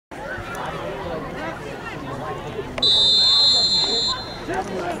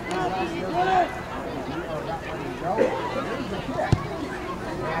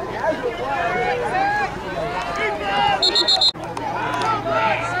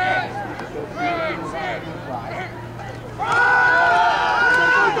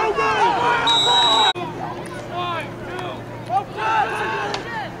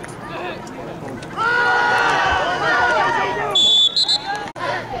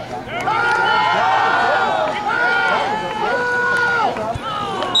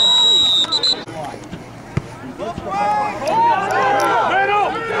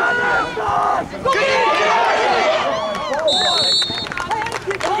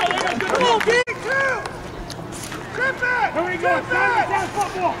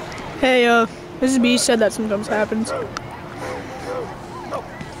Hey, Mrs. B said that sometimes happens.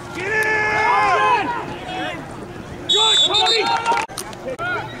 Get in! Good, Tony!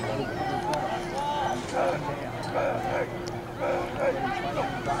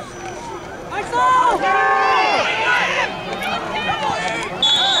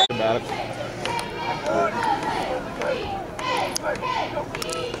 About it.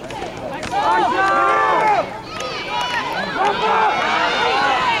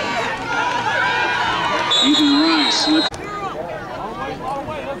 Ethan Rice slipped.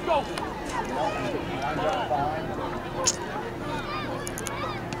 Let's go.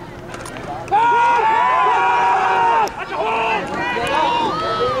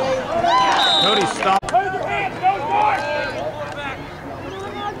 Cody, stop. Hold your hands, no more.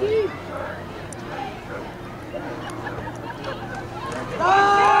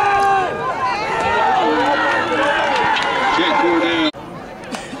 Check Cordell.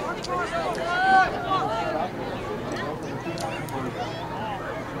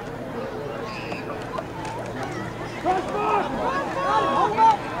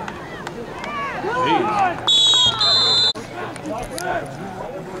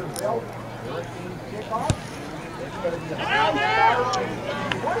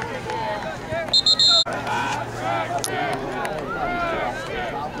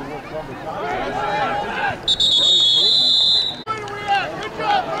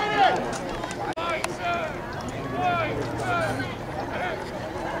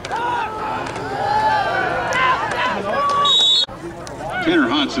 Tanner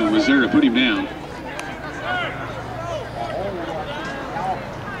Hodson was there to put him down.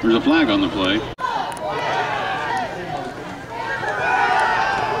 There's a flag on the play. The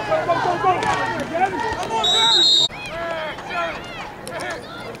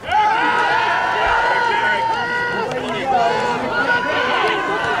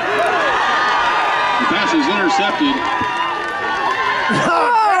pass is intercepted.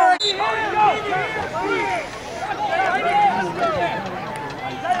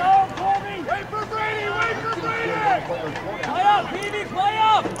 Play up, PB, play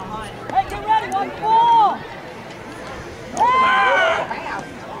up! Hey, get ready, one ball!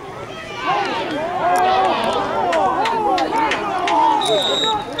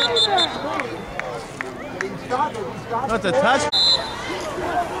 That's a touch.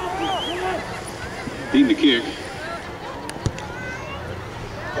 Team to kick.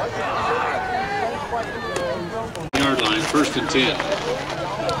 Yard line, 1st and 10.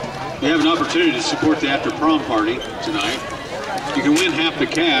 You have an opportunity to support the after prom party tonight. You can win half the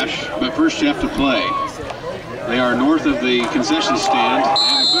cash, but first you have to play. They are north of the concession stand. They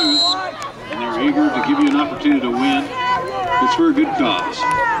have a booth, and they're eager to give you an opportunity to win. It's for a good cause.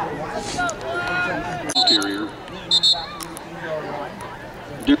 Carrier.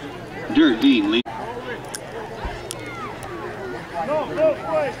 Derek Dean leads.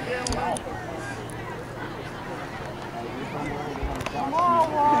 Come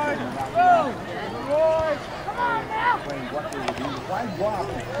on, Roy! Go! Roy! Come on now!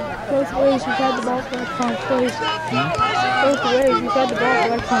 Both ways, you've had the ball for like 5 plays. Both ways, you've had the ball for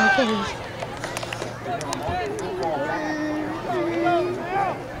like 5 plays.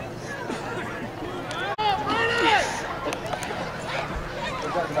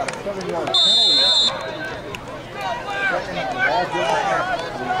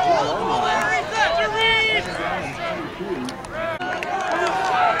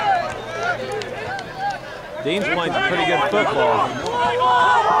 Dean's playing some pretty good football.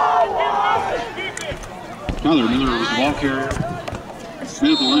 Tyler Miller was the ball carrier.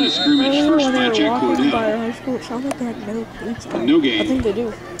 Smith, the line of scrimmage, first by Jack Cordell. High school, it sounds like they had no cleats on. No gain. I think they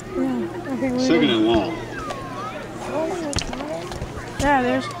do. Yeah, I think 2nd and long. Yeah,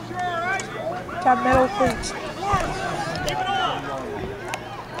 there's got metal cleats.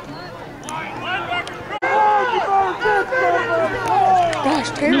 Gosh,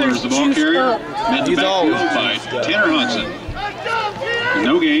 Miller's the ball carrier. Met the backfield by Tanner Hodson.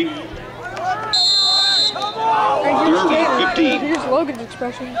 No gain. 3rd and 15. Here's Logan's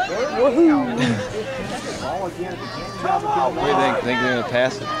expression. Woohoo! What do you think? Think they're going to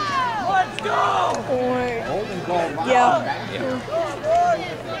pass it? Let's go! Yeah.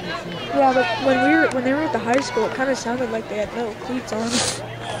 Yeah, but when they were at the high school, it kind of sounded like they had metal cleats on.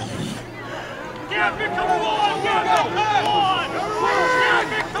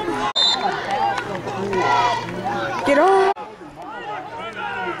 Get on!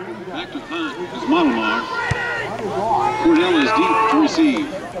 Back to punt is Modelmar. Cordell is deep to receive.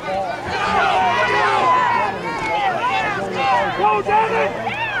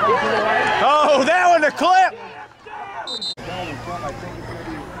 Oh, that one to clip!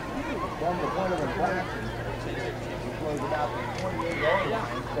 on the point of infraction. It was about the 28-yard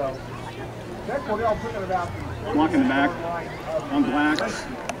line. So, that Cordell took it about the Block in the back on blacks.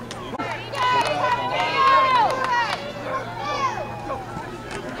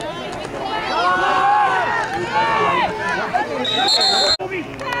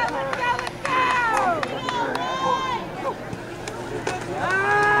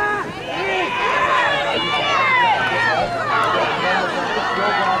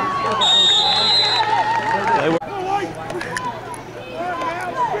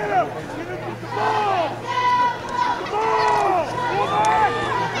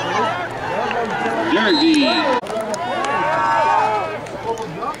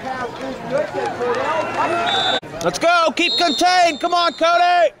 Let's go, keep contained. Come on,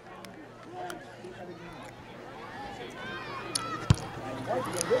 Cody.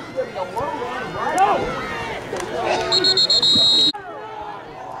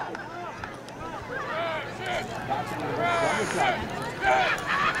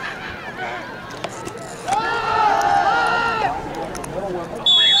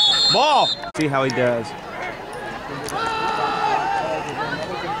 Ball. See how he does.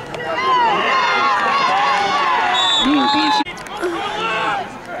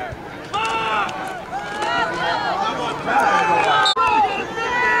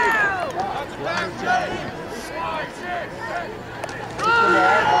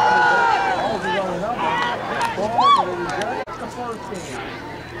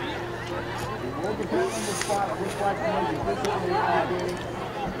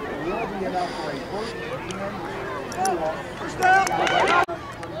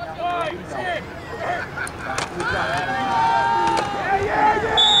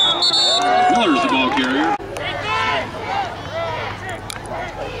 Miller's the ball carrier.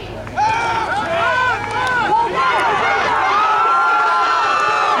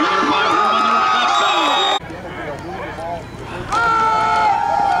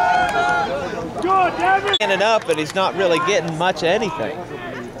 Standing up, but he's not really getting much of anything.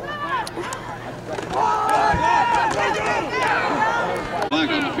 Flag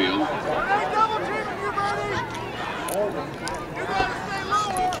on the field.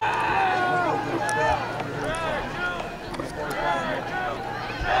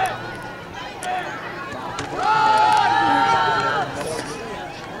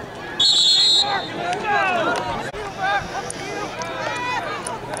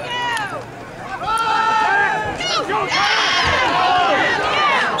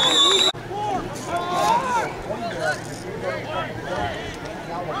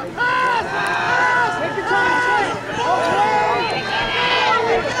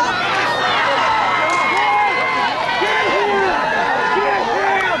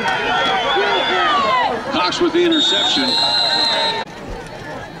 With the interception.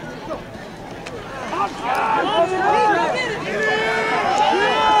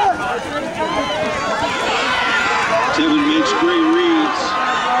 Tevin makes great reads.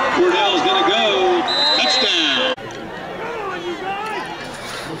 Cordell's gonna go. Touchdown.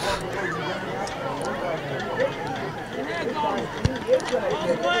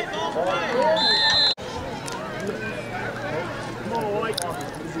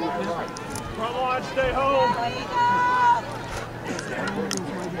 Come on, stay home.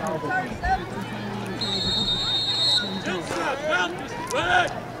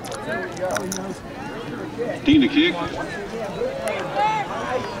 Dean to kick.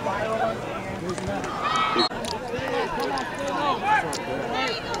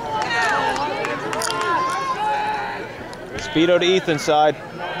 Speedo to Ethan's side.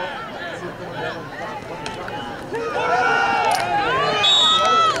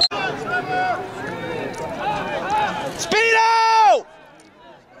 Speedo!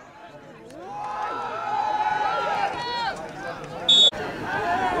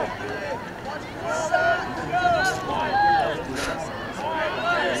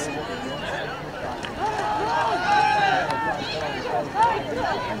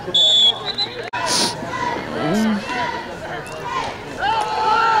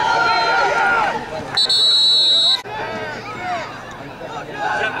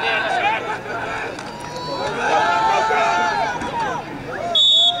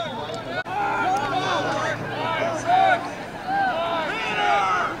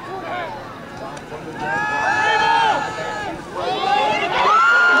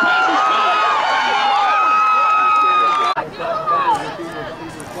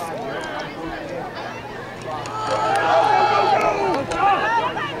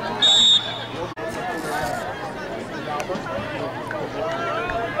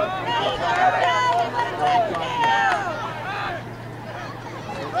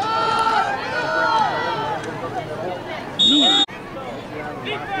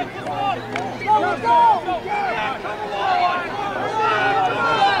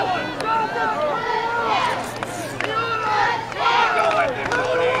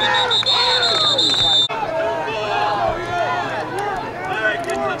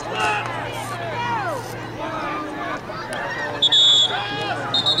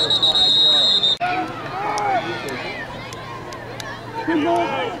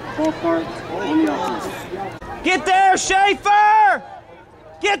 full court. Get there, Schaefer!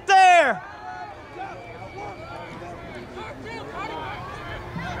 Get there!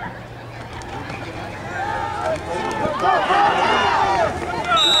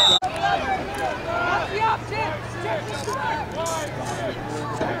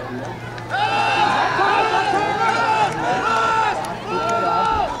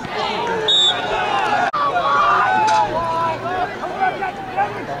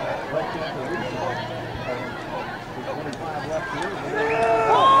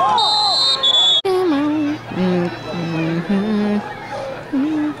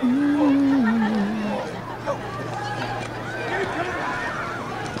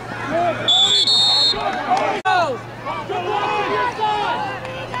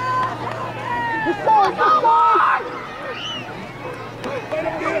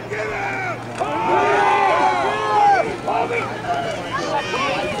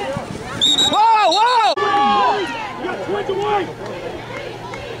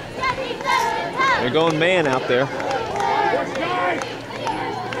 They're going man out there.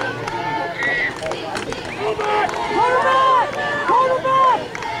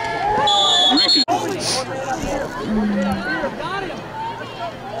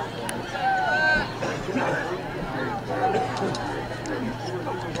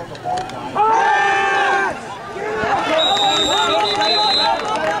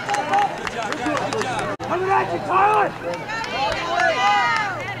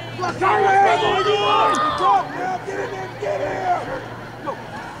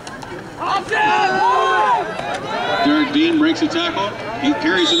 Derek Dean breaks a tackle. He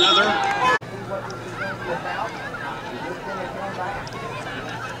carries another.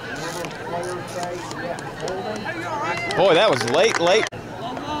 Boy, that was late.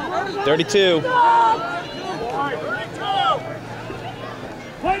 32.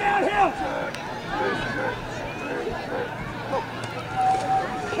 Play downhill.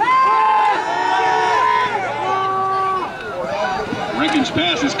 Rankin's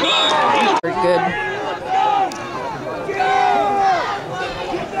pass is caught. Very good.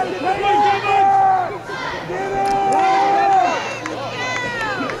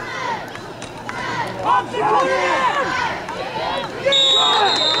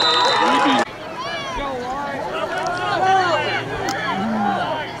 Rankin.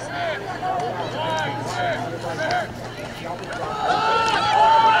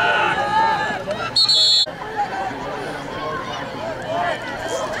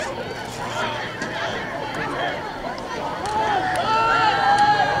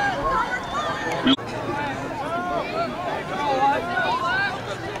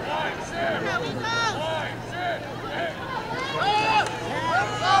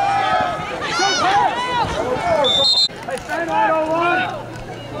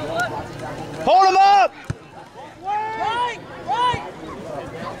 Hold him up! Right.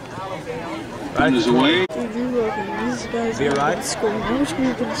 Is away. These guys Be alright? I wish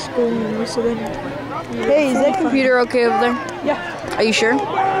we could score more so then. Hey, is that computer okay over there? Yeah. Are you sure? Get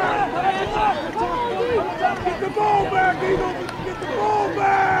the ball back, Eagle! Get the ball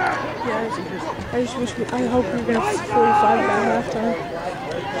back! Yeah, I just wish I hope we're gonna 45 by halftime.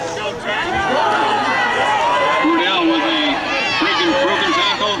 Cordell with a broken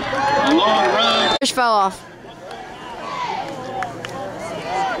tackle. A long run. Fish fell off.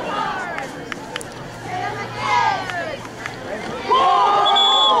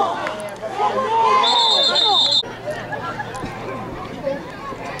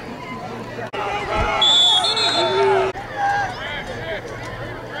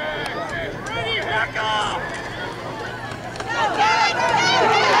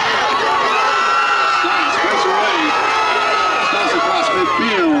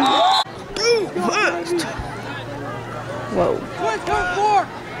 Whoa.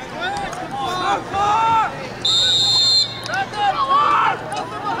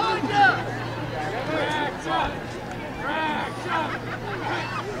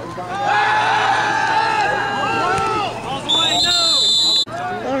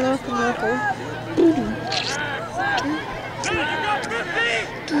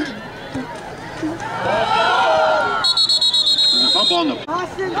 Bump on the.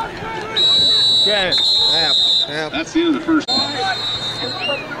 Yeah. That's the end of the first.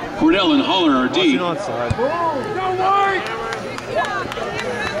 Cordell and Holler are deep. Onside. Don't worry!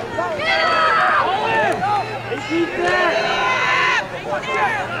 Keep that!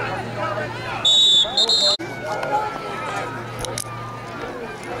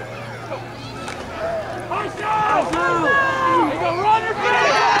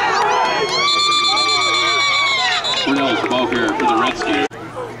 Cordell's ball carrier for the Redskins.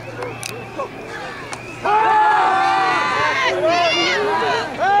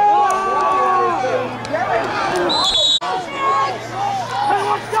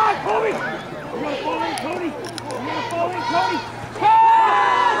 The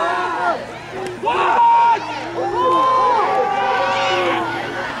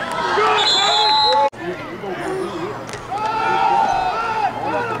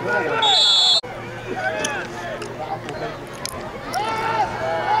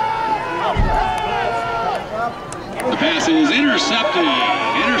pass is intercepted.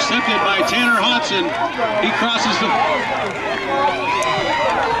 Intercepted by Tanner Hodson. He crosses the...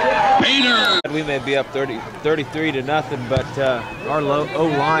 Bader. We may be up 33 to nothing, but our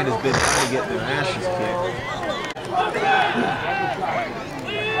O-line has been trying to get their asses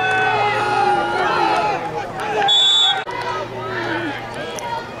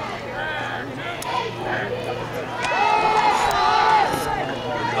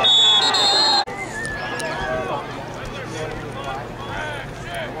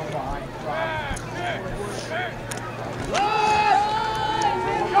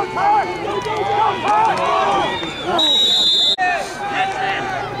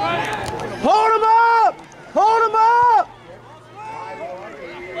Hold him up! Hold him up!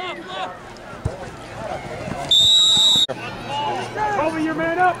 Over your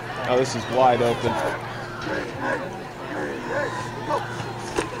man up! Oh, this is wide open.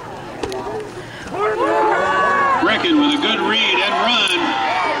 Brecken with a good read and run.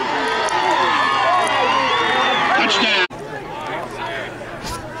 Touchdown.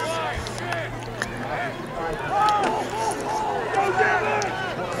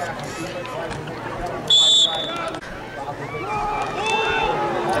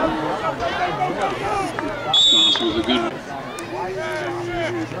 Stoss with a good.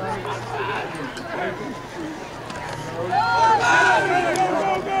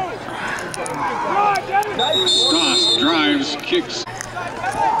 Stoss drives, kicks.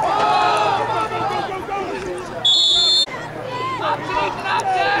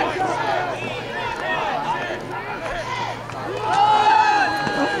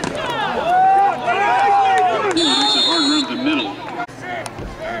 Makes a hard run to the middle.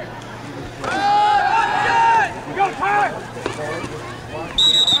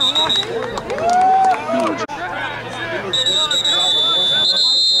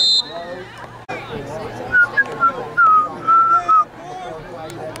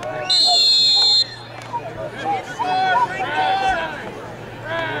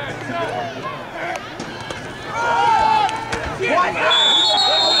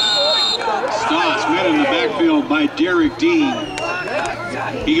 Stoss met in the backfield by Derek Dean.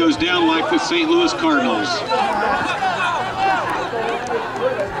 He goes down like the St. Louis Cardinals.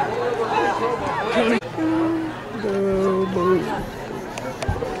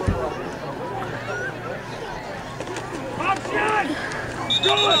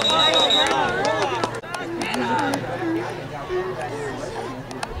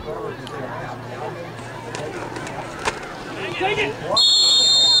 Take it!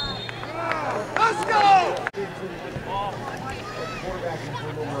 Let's go!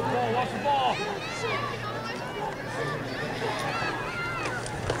 Watch the ball.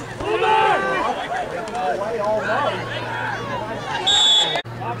 Hold on!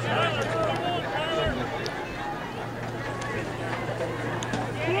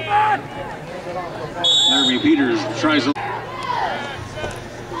 Larry Peters tries to...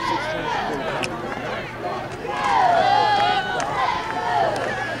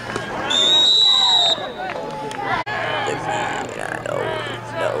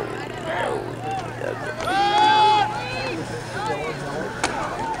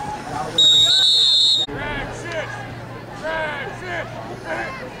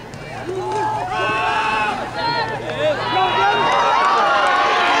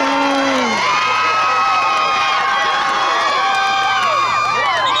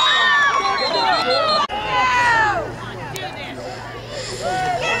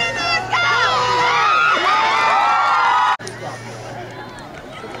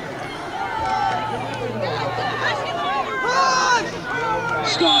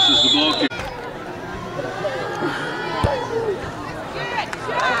 Stoss is the ball kicker.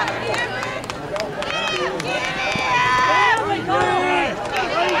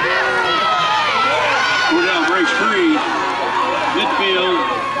 Cordell breaks free. Midfield.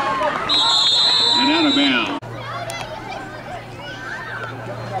 And out of bounds.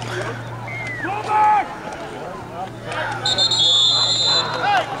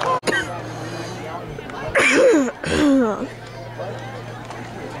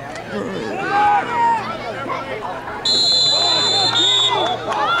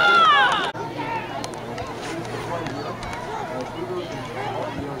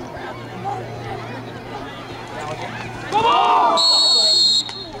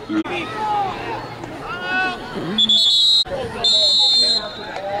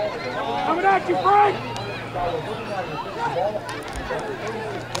 Pass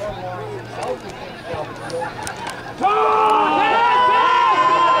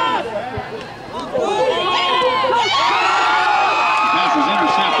is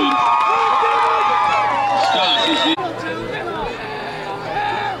intercepted. Stops is the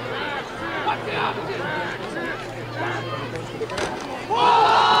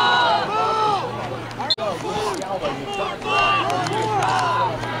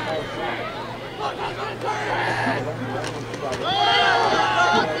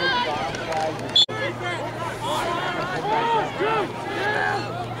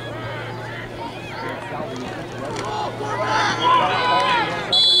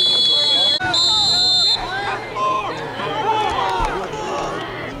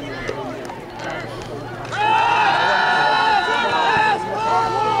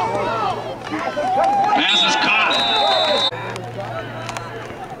pass is caught.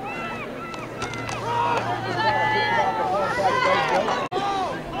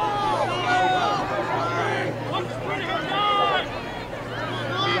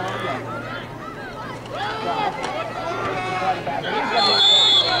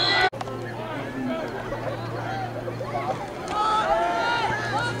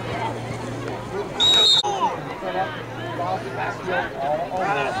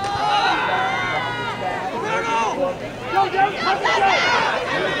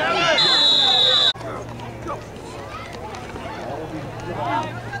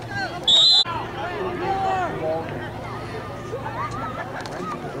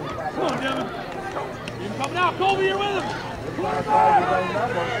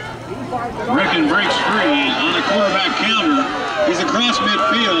 Rickon breaks free on a quarterback counter. He's across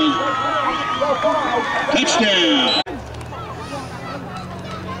midfield. Touchdown.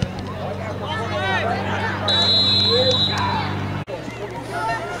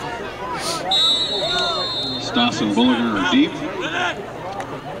 Stoss and Bulliger are deep.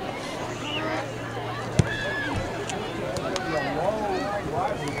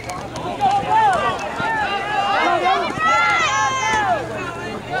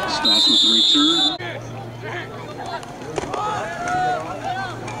 Stoss with the return.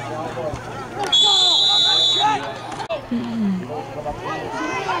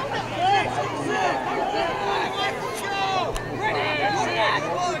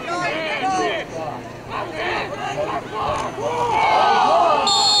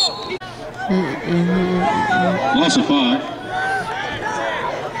 Loss of 5.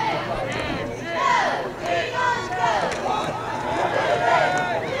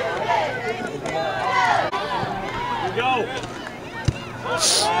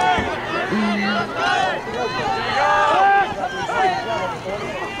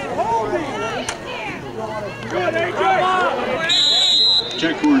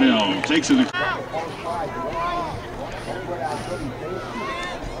 Check Cordell takes it.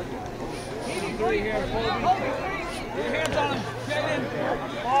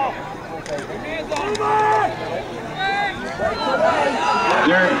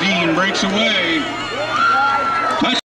 Derek Dean breaks away.